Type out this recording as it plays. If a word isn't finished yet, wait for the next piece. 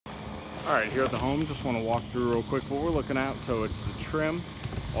All right, here at the home, just want to walk through real quick what we're looking at. So it's the trim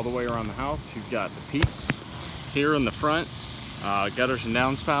all the way around the house. You've got the peaks here in the front, gutters and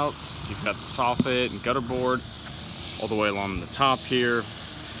downspouts. You've got the soffit and gutter board all the way along the top here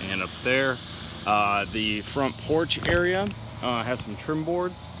and up there. The front porch area has some trim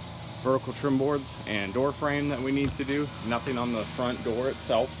boards, vertical trim boards and door frame that we need to do. Nothing on the front door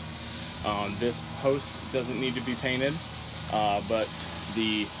itself. This post doesn't need to be painted, but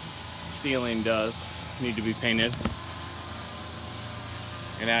the ceiling does need to be painted.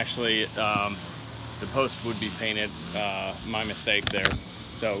 And actually, the post would be painted, my mistake there.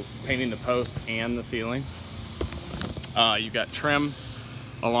 So painting the post and the ceiling. You've got trim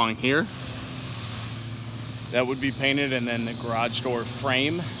along here that would be painted, and then the garage door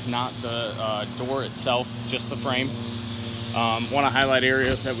frame, not the door itself, just the frame. Want to highlight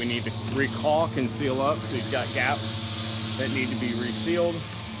areas that we need to recaulk and seal up. So you've got gaps that need to be resealed.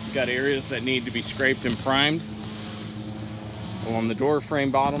 You've got areas that need to be scraped and primed along the door frame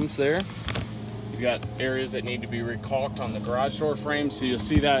bottoms there. You've got areas that need to be recaulked on the garage door frame. So you'll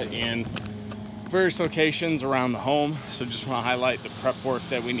see that in various locations around the home. So just want to highlight the prep work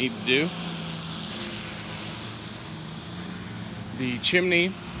that we need to do. The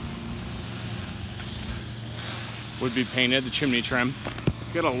chimney would be painted, the chimney trim.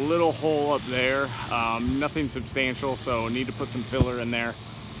 Got a little hole up there, nothing substantial, so need to put some filler in there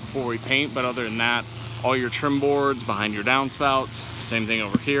before we paint. But other than that, all your trim boards behind your downspouts, same thing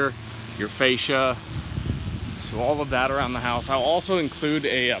over here, your fascia. So all of that around the house. I'll also include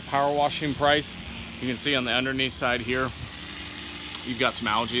a power washing price. You can see on the underneath side here, you've got some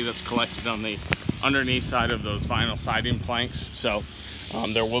algae that's collected on the underneath side of those vinyl siding planks. So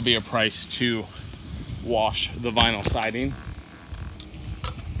there will be a price to wash the vinyl siding.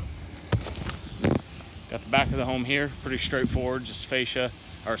 Got the back of the home here, pretty straightforward, just fascia,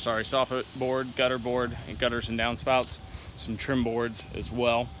 or sorry, soffit board, gutter board, and gutters and downspouts, some trim boards as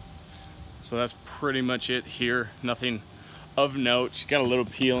well. So that's pretty much it here, nothing of note. Got a little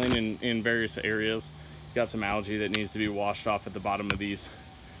peeling in various areas. Got some algae that needs to be washed off at the bottom of these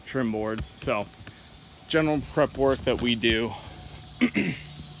trim boards. So general prep work that we do.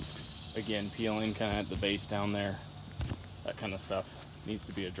 Again, peeling kind of at the base down there, that kind of stuff needs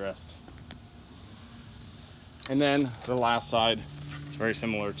to be addressed. And then the last side, it's very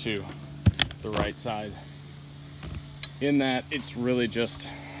similar to the right side in that it's really just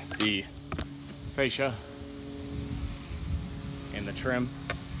the fascia and the trim.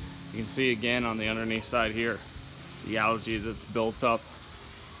 You can see again on the underneath side here, the algae that's built up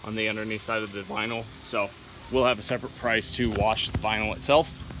on the underneath side of the vinyl. So we'll have a separate price to wash the vinyl itself.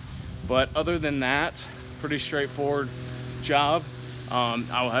 But other than that, pretty straightforward job.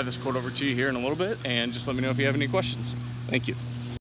 I will have this quote over to you here in a little bit, and just let me know if you have any questions. Thank you.